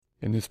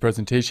In this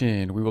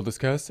presentation, we will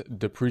discuss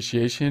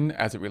depreciation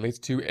as it relates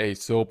to a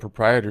sole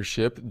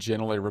proprietorship,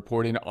 generally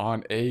reporting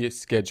on a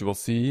Schedule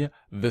C.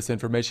 This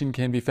information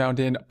can be found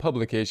in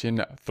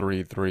Publication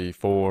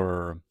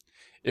 334.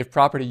 If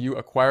property you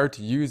acquire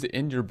to use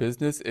in your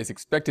business is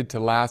expected to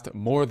last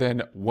more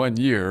than 1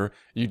 year,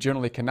 you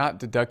generally cannot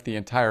deduct the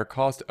entire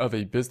cost of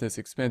a business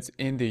expense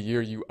in the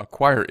year you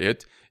acquire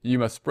it. You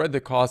must spread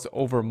the cost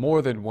over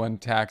more than one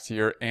tax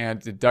year and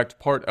deduct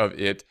part of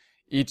it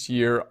each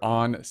year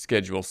on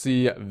Schedule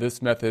C.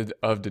 This method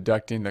of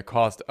deducting the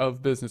cost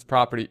of business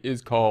property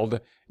is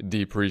called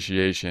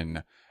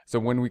depreciation. So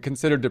when we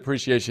consider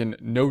depreciation,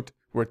 note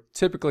we're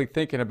typically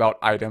thinking about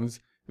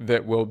items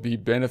that will be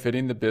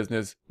benefiting the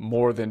business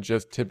more than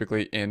just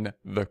typically in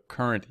the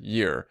current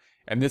year.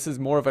 And this is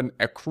more of an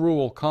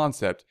accrual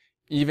concept.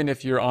 Even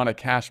if you're on a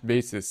cash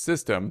basis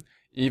system,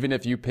 even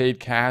if you paid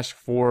cash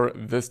for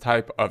this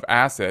type of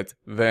asset,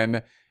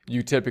 then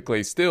you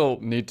typically still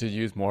need to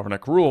use more of an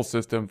accrual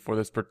system for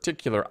this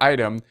particular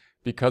item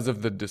because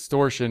of the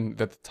distortion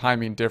that the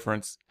timing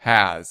difference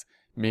has.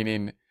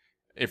 Meaning,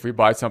 if we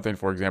buy something,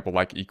 for example,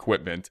 like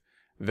equipment,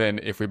 then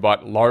if we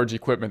bought large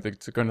equipment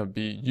that's going to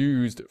be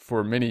used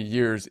for many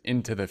years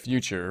into the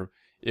future,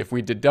 if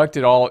we deduct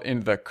it all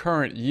in the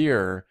current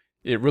year,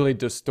 it really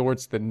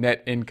distorts the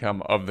net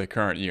income of the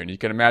current year. And you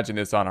can imagine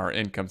this on our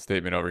income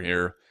statement over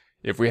here.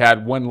 If we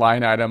had one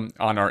line item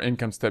on our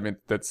income statement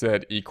that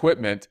said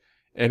equipment,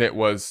 and it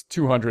was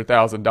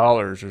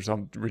 $200,000 or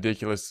some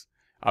ridiculous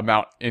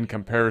amount in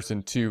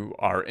comparison to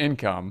our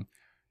income,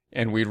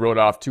 and we wrote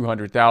off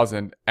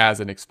 $200,000 as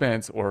an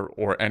expense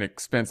or an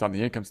expense on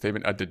the income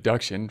statement, a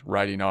deduction,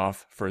 writing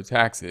off for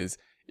taxes,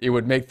 it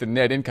would make the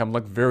net income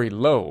look very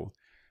low.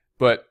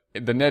 But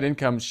the net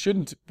income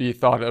shouldn't be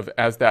thought of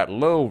as that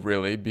low,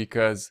 really,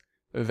 because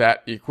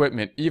that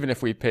equipment, even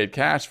if we paid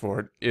cash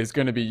for it, is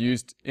going to be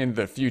used in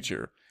the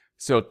future.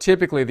 So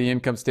typically the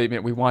income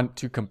statement we want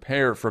to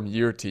compare from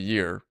year to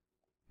year.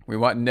 We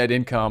want net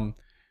income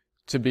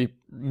to be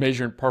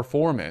measuring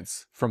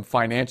performance from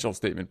financial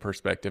statement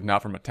perspective,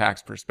 not from a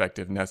tax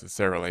perspective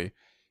necessarily.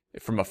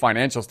 From a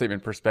financial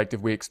statement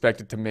perspective, we expect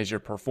it to measure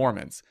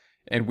performance.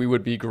 And we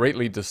would be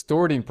greatly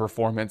distorting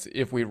performance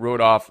if we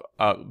wrote off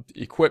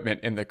equipment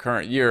in the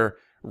current year.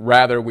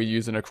 Rather, we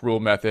use an accrual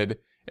method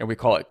and we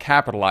call it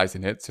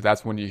capitalizing it. So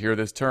that's when you hear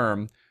this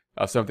term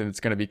of something that's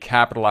going to be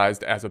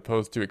capitalized as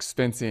opposed to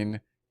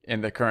expensing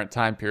in the current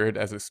time period,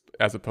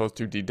 as opposed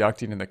to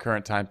deducting in the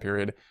current time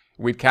period.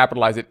 We'd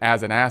capitalize it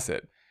as an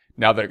asset.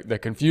 Now, the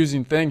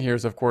confusing thing here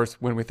is, of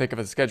course, when we think of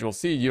a Schedule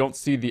C, you don't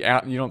see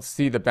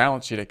the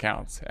balance sheet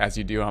accounts as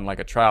you do on like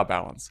a trial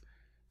balance.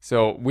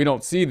 So we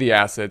don't see the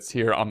assets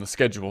here on the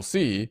Schedule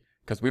C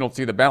because we don't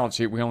see the balance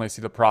sheet. We only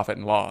see the profit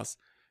and loss.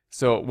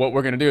 So what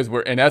we're going to do is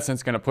we're in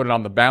essence going to put it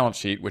on the balance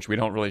sheet, which we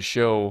don't really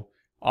show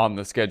on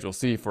the Schedule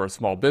C for a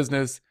small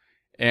business.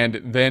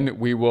 And then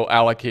we will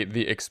allocate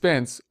the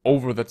expense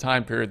over the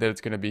time period that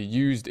it's going to be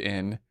used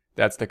in.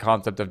 That's the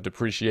concept of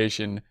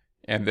depreciation.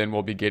 And then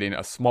we'll be getting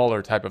a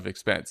smaller type of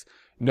expense.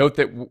 Note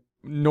that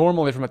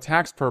normally from a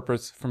tax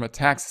purpose, from a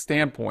tax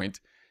standpoint,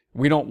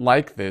 we don't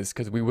like this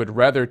because we would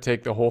rather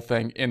take the whole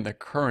thing in the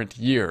current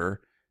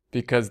year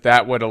because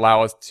that would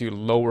allow us to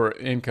lower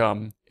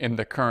income in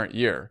the current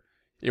year.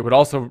 It would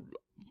also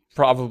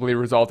probably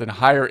result in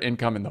higher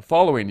income in the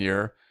following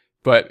year.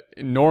 But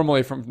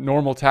normally, from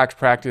normal tax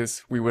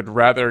practice, we would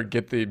rather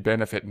get the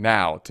benefit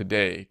now,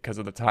 today, because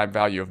of the time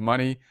value of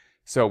money.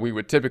 So we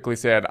would typically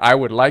say, I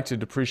would like to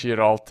depreciate it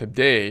all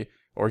today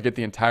or get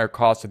the entire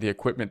cost of the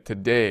equipment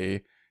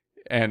today,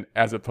 and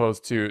as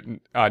opposed to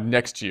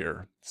next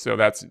year. So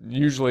that's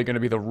usually going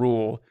to be the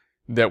rule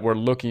that we're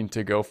looking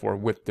to go for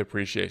with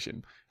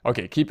depreciation.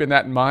 Okay, keeping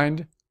that in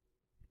mind,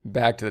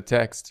 back to the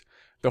text.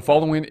 The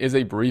following is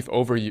a brief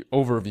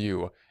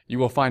overview. You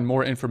will find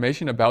more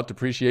information about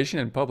depreciation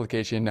in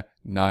Publication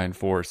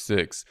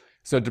 946.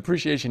 So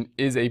depreciation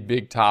is a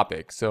big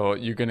topic. So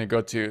you're going to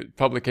go to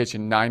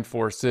Publication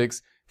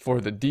 946 for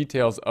the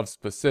details of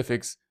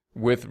specifics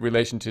with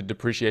relation to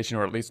depreciation,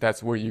 or at least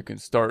that's where you can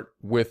start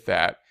with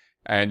that.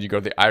 And you go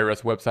to the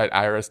IRS website,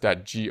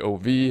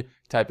 irs.gov,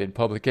 type in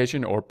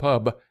publication or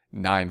pub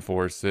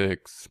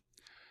 946.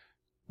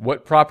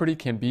 What property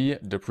can be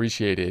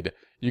depreciated?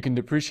 You can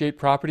depreciate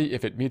property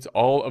if it meets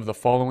all of the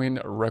following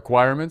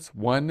requirements.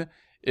 1,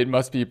 it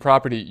must be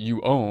property you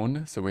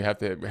own. So we have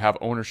to have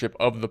ownership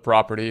of the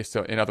property.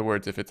 So in other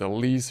words, if it's a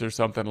lease or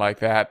something like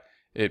that,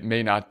 it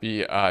may not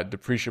be a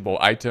depreciable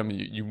item.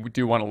 You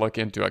do want to look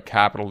into a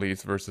capital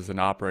lease versus an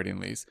operating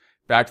lease.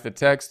 Back to the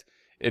text.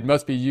 It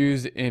must be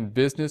used in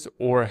business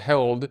or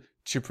held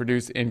to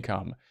produce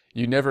income.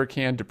 You never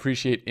can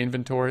depreciate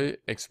inventory,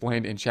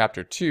 explained in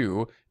Chapter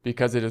 2,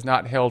 because it is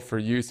not held for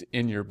use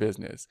in your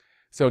business.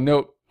 So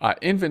note,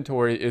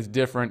 inventory is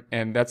different,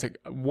 and that's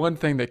one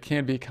thing that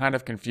can be kind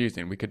of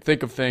confusing. We could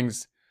think of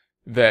things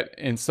that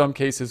in some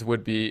cases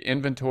would be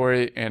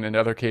inventory and in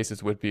other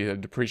cases would be a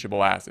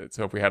depreciable asset.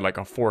 So if we had like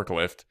a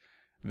forklift,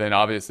 then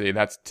obviously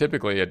that's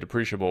typically a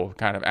depreciable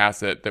kind of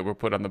asset that we'll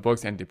put on the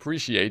books and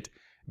depreciate.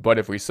 But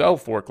if we sell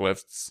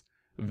forklifts,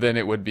 then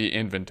it would be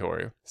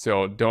inventory.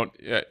 So don't,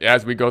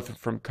 as we go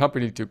from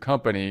company to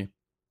company,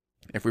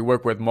 if we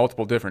work with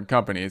multiple different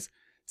companies,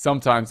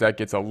 sometimes that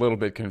gets a little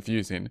bit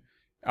confusing.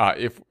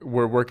 If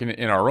we're working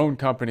in our own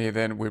company,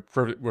 then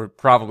we're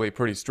probably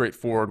pretty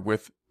straightforward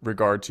with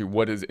regard to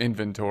what is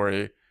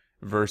inventory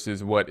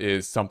versus what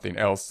is something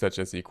else, such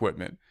as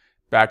equipment.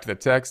 Back to the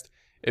text.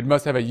 It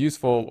must have a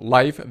useful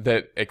life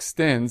that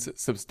extends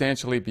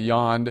substantially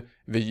beyond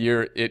the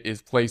year it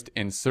is placed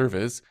in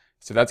service.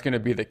 So that's going to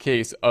be the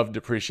case of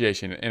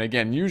depreciation. And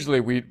again, usually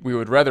we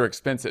would rather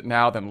expense it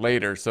now than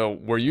later. So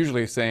we're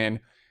usually saying,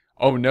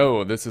 oh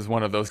no, this is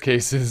one of those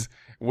cases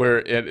where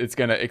it's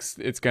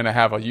gonna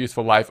have a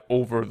useful life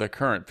over the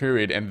current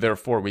period, and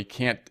therefore we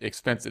can't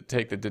expense it,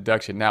 take the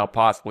deduction now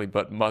possibly,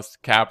 but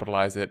must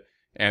capitalize it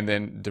and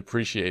then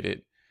depreciate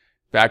it.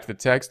 Back to the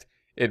text.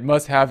 It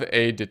must have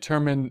a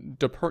determinable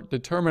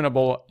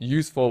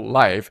useful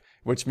life,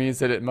 which means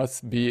that it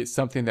must be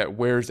something that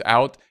wears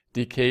out,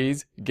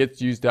 decays,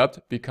 gets used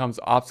up, becomes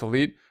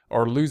obsolete,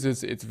 or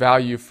loses its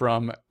value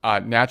from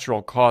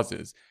natural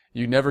causes.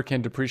 You never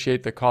can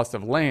depreciate the cost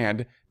of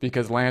land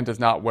because land does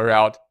not wear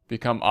out,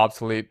 become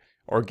obsolete,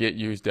 or get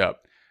used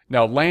up.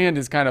 Now, land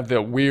is kind of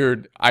the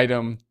weird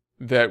item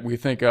that we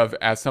think of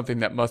as something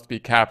that must be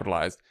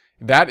capitalized.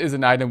 That is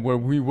an item where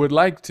we would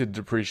like to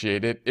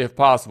depreciate it if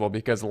possible,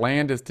 because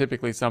land is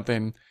typically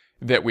something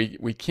that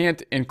we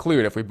can't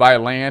include. If we buy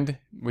land,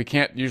 we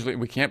can't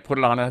put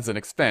it on as an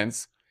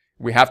expense.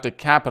 We have to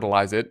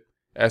capitalize it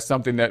as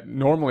something that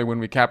normally when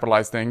we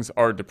capitalize things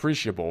are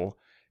depreciable.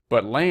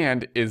 But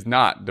land is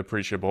not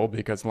depreciable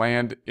because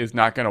land is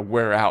not going to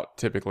wear out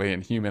typically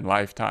in human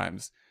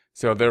lifetimes.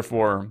 So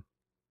therefore,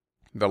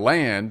 the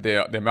land,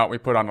 the amount we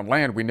put on the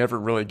land, we never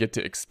really get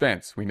to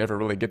expense. We never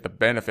really get the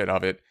benefit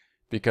of it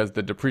because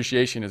the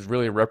depreciation is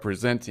really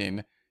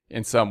representing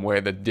in some way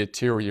the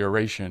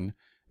deterioration,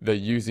 the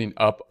using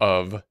up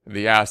of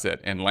the asset.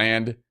 And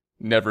land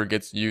never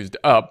gets used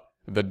up.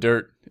 The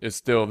dirt is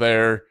still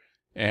there.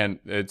 And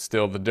it's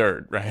still the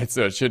dirt, right?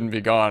 So it shouldn't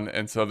be gone.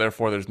 And so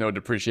therefore there's no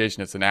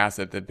depreciation. It's an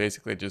asset that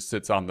basically just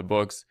sits on the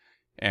books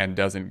and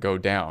doesn't go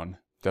down,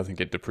 doesn't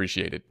get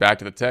depreciated. Back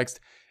to the text.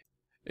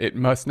 It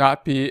must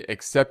not be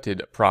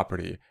accepted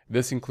property.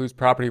 This includes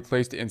property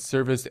placed in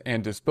service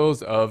and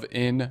disposed of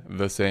in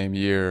the same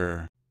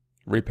year.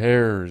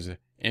 Repairs.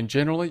 In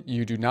general,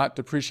 you do not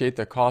depreciate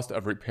the cost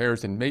of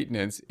repairs and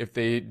maintenance if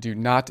they do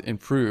not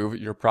improve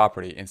your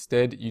property.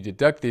 Instead, you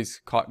deduct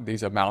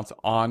these amounts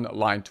on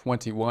line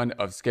 21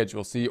 of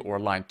Schedule C or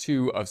line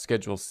 2 of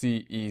Schedule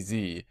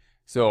CEZ.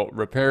 So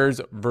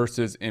repairs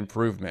versus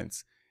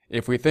improvements.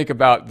 If we think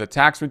about the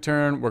tax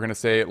return, we're going to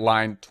say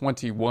line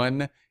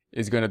 21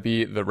 is going to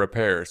be the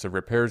repairs. So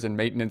repairs and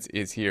maintenance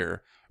is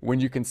here. When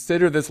you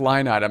consider this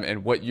line item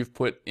and what you've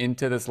put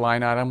into this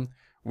line item,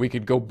 we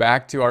could go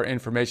back to our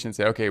information and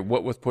say, okay,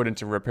 what was put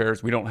into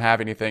repairs? We don't have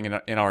anything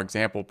in our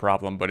example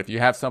problem, but if you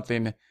have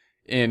something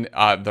in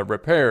the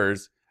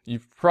repairs, you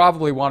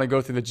probably want to go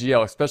through the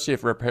GL, especially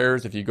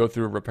if you go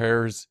through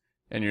repairs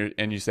and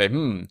you say,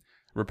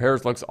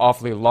 repairs looks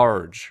awfully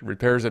large.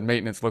 Repairs and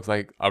maintenance looks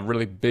like a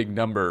really big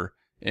number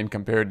in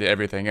compared to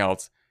everything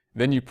else.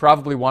 Then you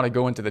probably want to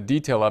go into the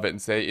detail of it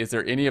and say, is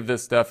there any of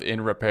this stuff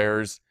in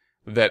repairs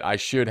that I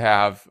should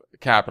have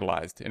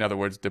capitalized? In other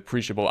words,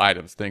 depreciable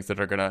items, things that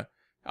are going to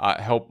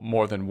help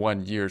more than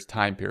 1 year's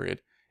time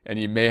period. And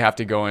you may have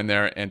to go in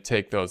there and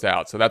take those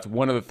out. So that's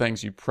one of the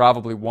things you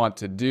probably want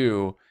to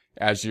do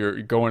as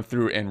you're going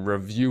through and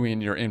reviewing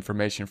your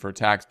information for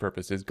tax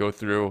purposes. Go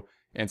through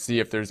and see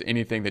if there's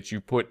anything that you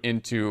put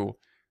into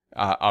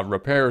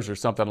repairs or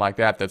something like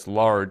that that's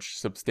large,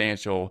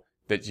 substantial,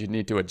 that you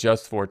need to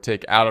adjust for,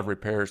 take out of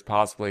repairs,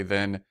 possibly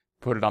then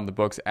put it on the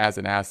books as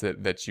an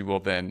asset that you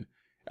will then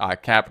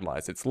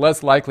capitalize. It's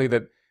less likely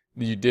that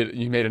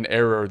you made an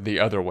error the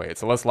other way.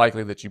 It's less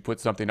likely that you put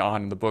something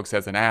on the books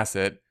as an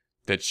asset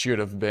that should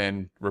have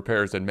been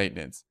repairs and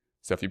maintenance.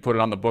 So if you put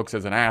it on the books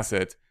as an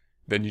asset,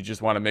 then you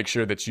just want to make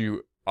sure that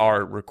you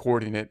are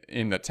recording it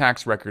in the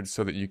tax records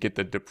so that you get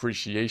the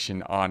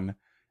depreciation on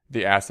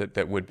the asset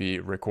that would be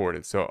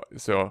recorded.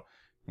 So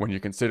when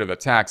you consider the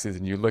taxes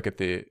and you look at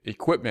the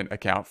equipment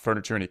account,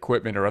 furniture and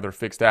equipment or other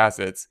fixed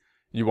assets,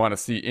 you want to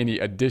see any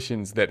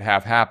additions that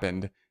have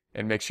happened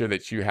and make sure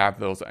that you have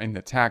those in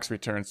the tax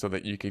return so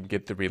that you can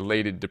get the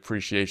related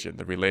depreciation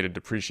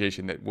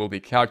that will be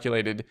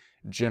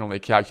generally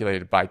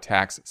calculated by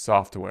tax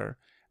software.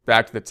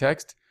 Back to the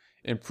text.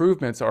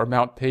 Improvements are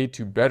amount paid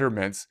to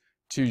betterments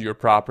to your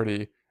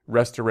property,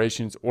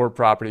 restorations or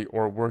property,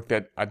 or work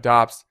that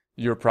adopts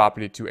your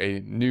property to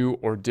a new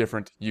or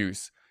different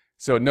use.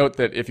 So note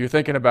that if you're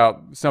thinking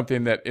about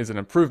something that is an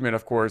improvement,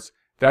 of course,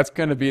 that's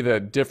going to be the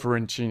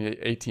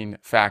differentiating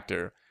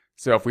factor.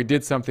 So if we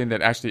did something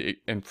that actually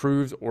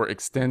improves or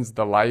extends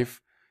the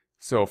life,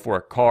 so for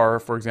a car,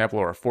 for example,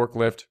 or a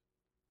forklift,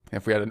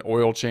 if we had an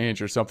oil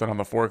change or something on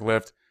the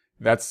forklift,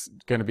 that's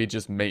going to be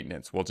just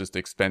maintenance. We'll just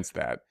expense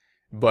that.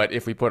 But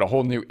if we put a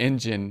whole new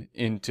engine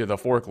into the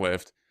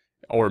forklift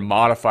or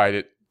modified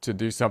it to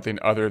do something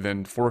other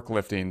than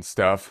forklifting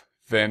stuff,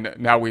 then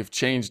now we've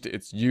changed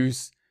its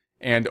use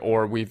and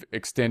or we've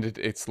extended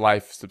its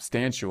life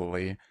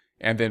substantially,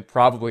 and then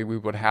probably we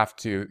would have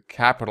to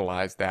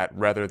capitalize that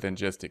rather than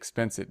just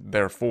expense it,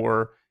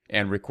 therefore,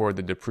 and record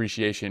the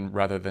depreciation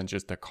rather than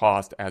just the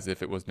cost as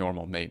if it was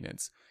normal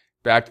maintenance.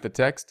 Back to the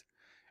text.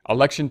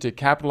 Election to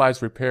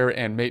capitalize repair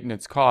and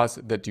maintenance costs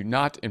that do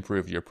not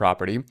improve your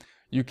property.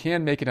 You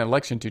can make an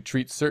election to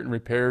treat certain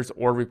repairs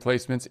or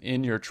replacements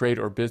in your trade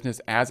or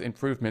business as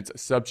improvements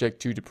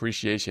subject to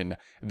depreciation.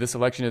 This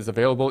election is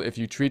available if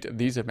you treat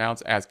these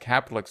amounts as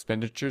capital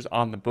expenditures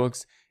on the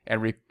books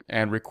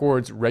and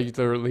records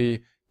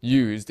regularly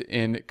used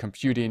in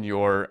computing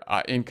your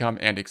income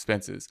and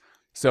expenses.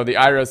 So the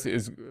IRS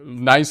is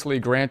nicely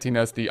granting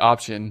us the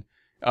option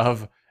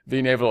of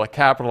being able to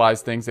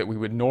capitalize things that we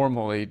would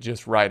normally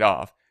just write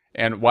off.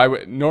 And why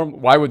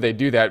would they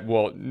do that?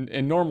 Well,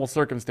 in normal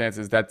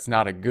circumstances, that's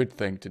not a good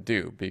thing to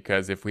do,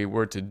 because if we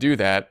were to do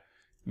that,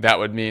 that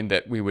would mean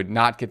that we would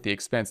not get the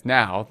expense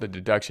now, the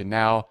deduction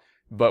now,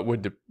 but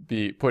would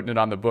be putting it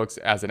on the books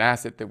as an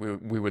asset that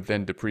we would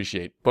then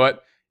depreciate.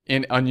 But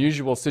in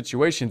unusual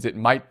situations, it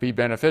might be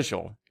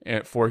beneficial.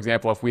 For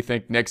example, if we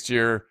think next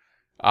year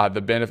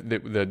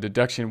the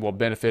deduction will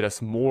benefit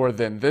us more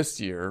than this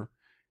year,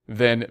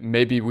 then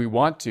maybe we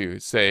want to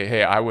say,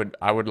 hey, I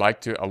would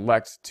like to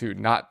elect to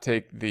not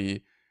take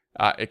the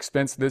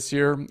expense this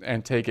year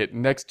and take it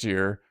next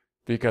year,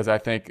 because I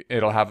think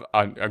it'll have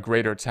a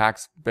greater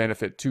tax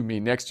benefit to me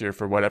next year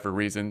for whatever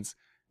reasons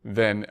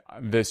than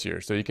this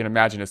year. So you can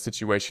imagine a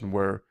situation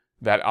where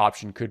that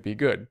option could be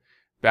good.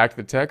 Back to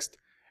the text.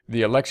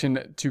 The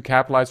election to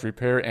capitalize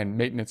repair and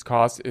maintenance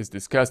costs is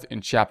discussed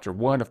in Chapter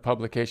 1 of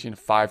Publication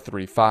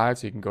 535,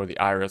 so you can go to the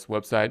IRS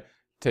website,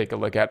 take a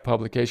look at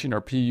publication,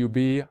 or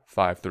PUB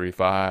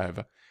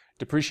 535.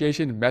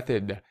 Depreciation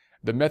method.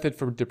 The method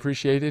for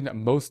depreciating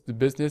most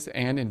business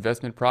and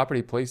investment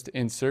property placed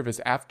in service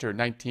after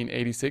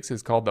 1986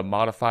 is called the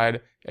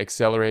Modified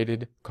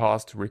Accelerated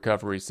Cost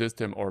Recovery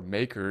System, or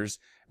MACRS.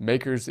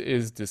 MACRS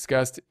is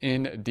discussed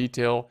in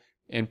detail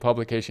in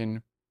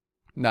publication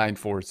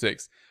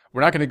 946.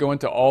 We're not going to go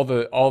into all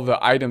the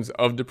items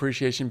of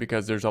depreciation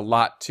because there's a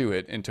lot to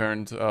it in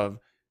terms of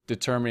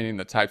determining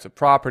the types of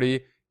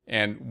property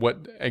and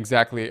what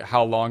exactly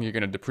how long you're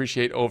going to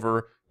depreciate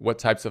over, what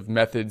types of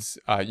methods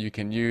you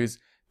can use.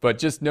 But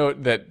just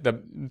note that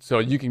so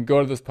you can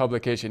go to this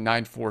publication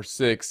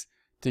 946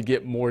 to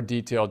get more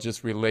detail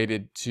just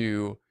related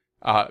to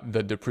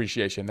the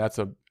depreciation. That's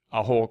a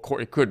whole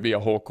course. It could be a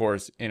whole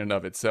course in and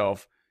of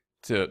itself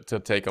to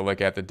take a look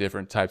at the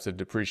different types of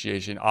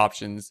depreciation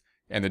options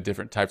and the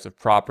different types of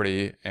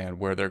property and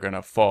where they're going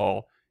to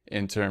fall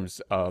in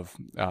terms of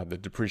the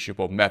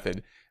depreciable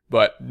method.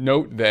 But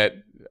note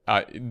that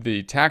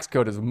the tax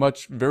code is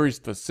very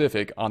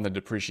specific on the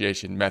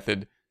depreciation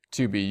method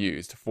to be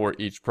used for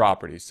each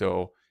property.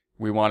 So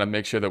we want to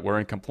make sure that we're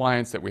in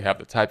compliance, that we have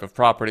the type of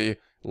property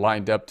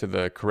lined up to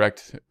the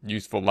correct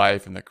useful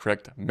life and the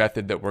correct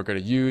method that we're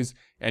going to use.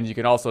 And you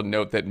can also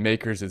note that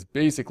MACRS is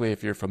basically,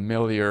 if you're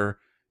familiar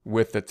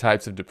with the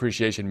types of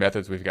depreciation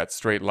methods, we've got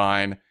straight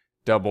line,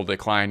 double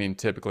declining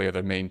typically are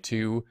the main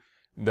two.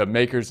 The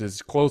MACRS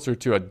is closer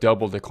to a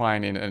double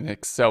declining and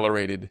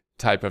accelerated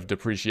type of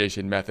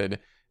depreciation method,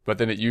 but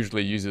then it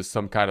usually uses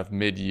some kind of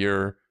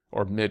mid-year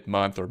or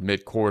mid-month or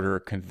mid-quarter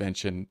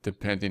convention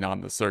depending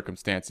on the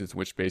circumstances,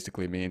 which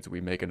basically means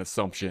we make an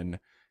assumption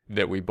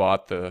that we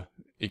bought the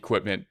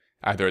equipment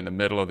either in the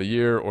middle of the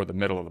year or the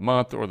middle of the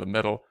month or the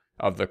middle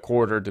of the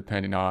quarter,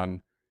 depending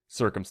on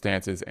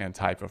circumstances and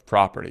type of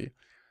property.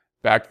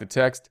 Back to the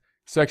text.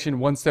 Section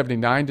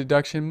 179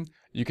 deduction.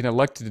 You can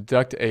elect to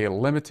deduct a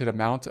limited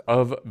amount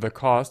of the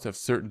cost of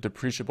certain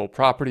depreciable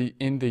property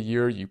in the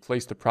year you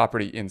place the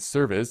property in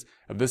service.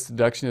 This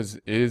deduction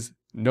is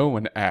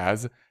known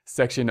as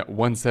Section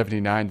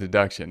 179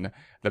 deduction.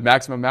 The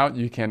maximum amount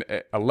you can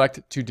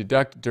elect to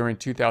deduct during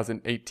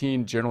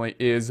 2018 generally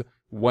is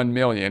 $1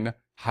 million.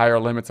 Higher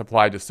limits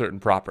apply to certain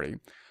property.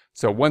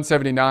 So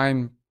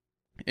 179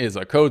 is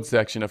a code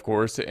section, of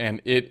course,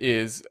 and it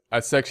is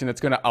a section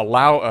that's going to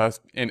allow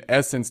us, in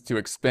essence, to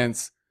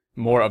expense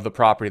more of the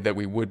property that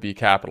we would be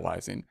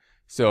capitalizing.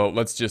 So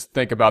let's just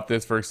think about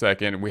this for a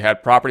second. We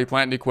had property,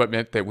 plant, and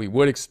equipment that we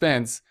would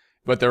expense,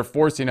 but they're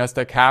forcing us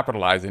to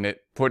capitalize in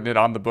it, putting it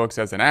on the books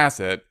as an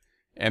asset,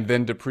 and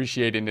then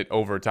depreciating it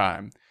over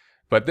time.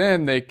 But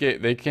then they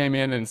came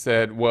in and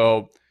said,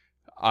 well,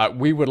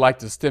 we would like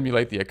to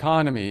stimulate the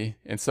economy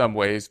in some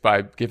ways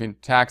by giving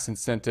tax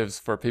incentives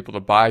for people to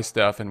buy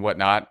stuff and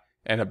whatnot.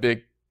 And a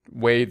big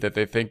way that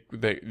they think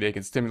they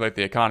can stimulate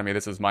the economy,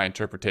 this is my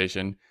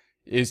interpretation,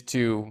 is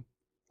to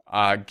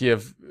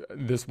give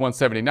this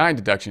 179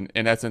 deduction,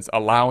 in essence,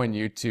 allowing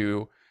you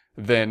to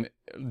then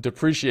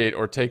depreciate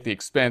or take the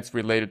expense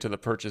related to the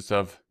purchase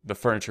of the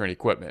furniture and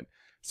equipment.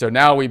 So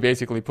now we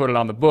basically put it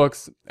on the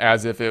books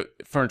as if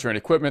furniture and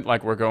equipment,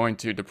 like we're going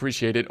to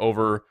depreciate it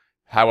over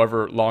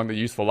however long the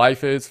useful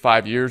life is,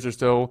 5 years or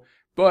so.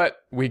 But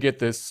we get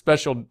this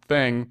special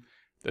thing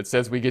that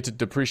says we get to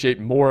depreciate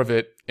more of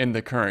it in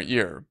the current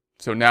year.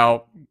 So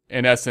now,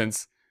 in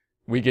essence,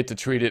 we get to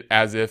treat it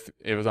as if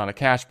it was on a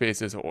cash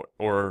basis,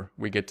 or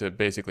we get to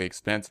basically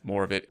expense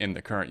more of it in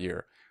the current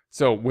year.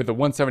 So with the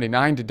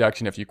 179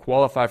 deduction, if you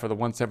qualify for the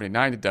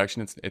 179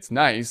 deduction, it's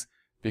nice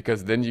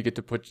because then you get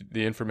to put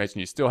the information.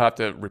 You still have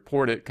to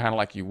report it kind of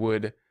like you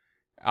would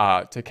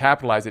to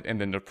capitalize it and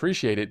then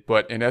depreciate it.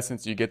 But in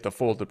essence, you get the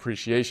full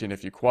depreciation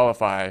if you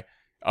qualify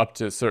up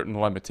to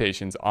certain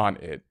limitations on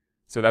it.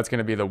 So that's going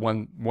to be the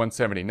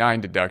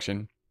 179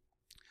 deduction.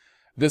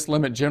 This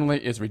limit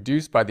generally is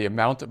reduced by the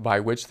amount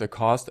by which the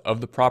cost of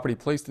the property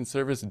placed in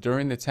service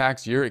during the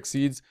tax year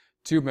exceeds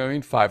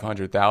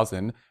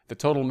 $2,500,000. The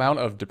total amount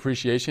of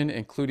depreciation,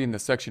 including the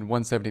Section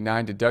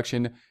 179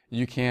 deduction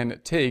you can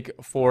take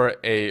for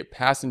a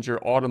passenger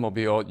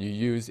automobile you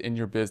use in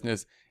your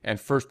business and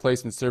first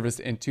placed in service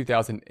in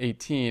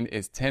 2018,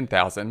 is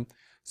 $10,000.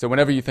 So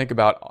whenever you think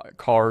about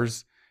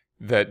cars,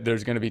 that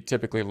there's going to be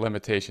typically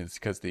limitations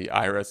because the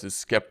IRS is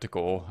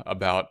skeptical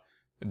about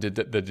the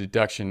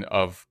deduction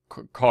of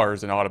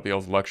cars and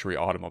automobiles, luxury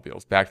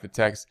automobiles. Back to the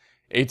text.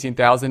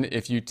 $18,000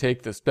 if you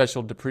take the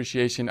special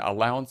depreciation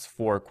allowance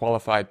for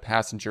qualified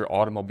passenger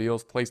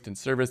automobiles placed in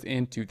service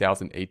in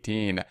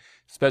 2018.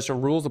 Special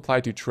rules apply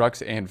to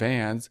trucks and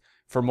vans.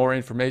 For more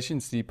information,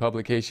 see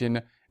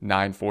publication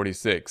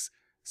 946.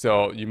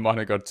 So you want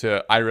to go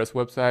to IRS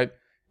website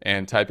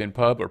and type in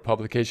pub or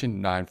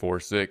publication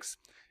 946.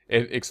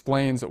 It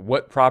explains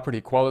what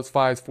property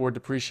qualifies for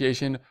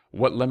depreciation,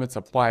 what limits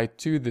apply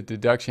to the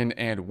deduction,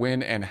 and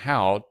when and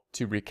how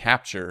to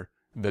recapture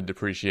the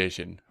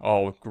depreciation.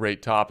 All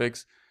great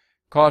topics.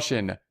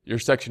 Caution, your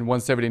Section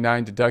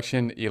 179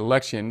 deduction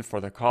election for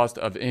the cost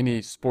of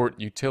any sport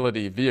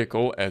utility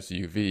vehicle,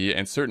 SUV,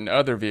 and certain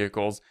other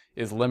vehicles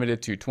is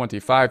limited to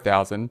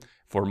 $25,000.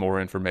 For more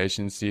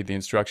information, see the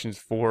instructions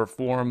for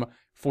Form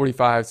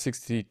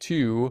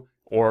 4562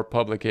 or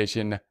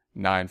Publication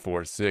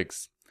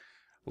 946.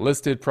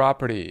 Listed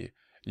property.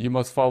 You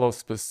must follow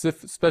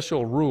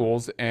special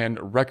rules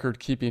and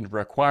record-keeping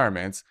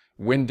requirements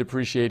when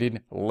depreciating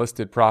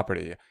listed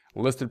property.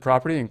 Listed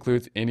property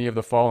includes any of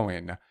the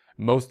following: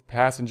 most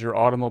passenger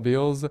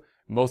automobiles,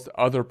 most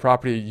other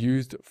property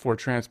used for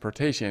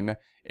transportation,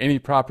 any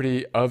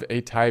property of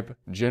a type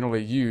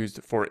generally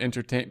used for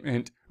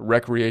entertainment,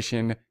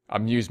 recreation,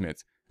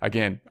 amusements.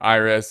 Again,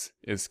 IRS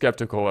is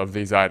skeptical of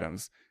these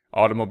items.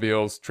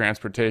 Automobiles,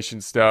 transportation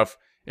stuff,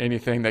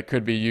 anything that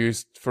could be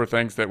used for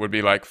things that would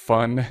be like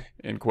fun,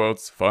 in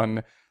quotes,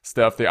 fun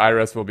stuff, the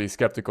IRS will be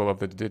skeptical of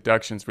the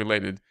deductions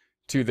related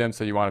to them,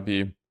 so you want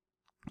to be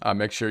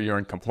make sure you're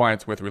in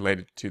compliance with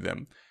related to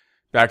them.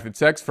 Back to the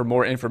text. For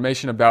more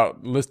information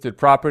about listed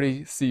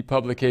property, see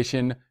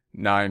publication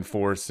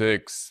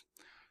 946.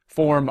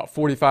 Form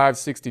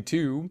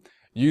 4562.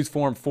 Use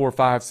Form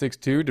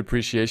 4562,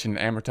 depreciation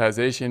and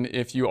amortization,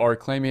 if you are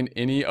claiming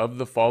any of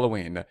the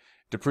following: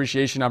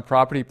 depreciation on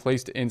property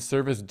placed in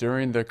service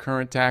during the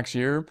current tax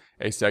year,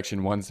 a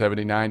Section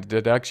 179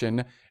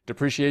 deduction,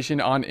 depreciation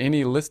on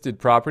any listed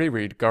property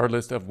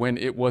regardless of when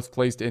it was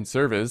placed in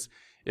service.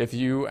 If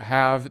you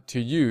have to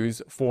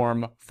use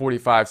Form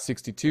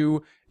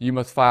 4562, you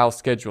must file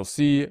Schedule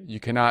C. You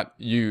cannot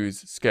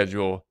use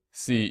Schedule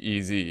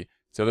CEZ.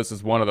 So this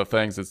is one of the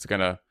things that's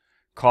going to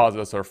cause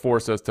us or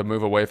force us to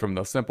move away from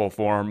the simple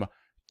form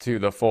to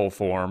the full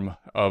form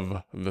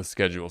of the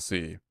Schedule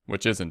C,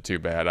 which isn't too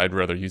bad. I'd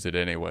rather use it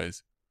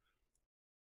anyways.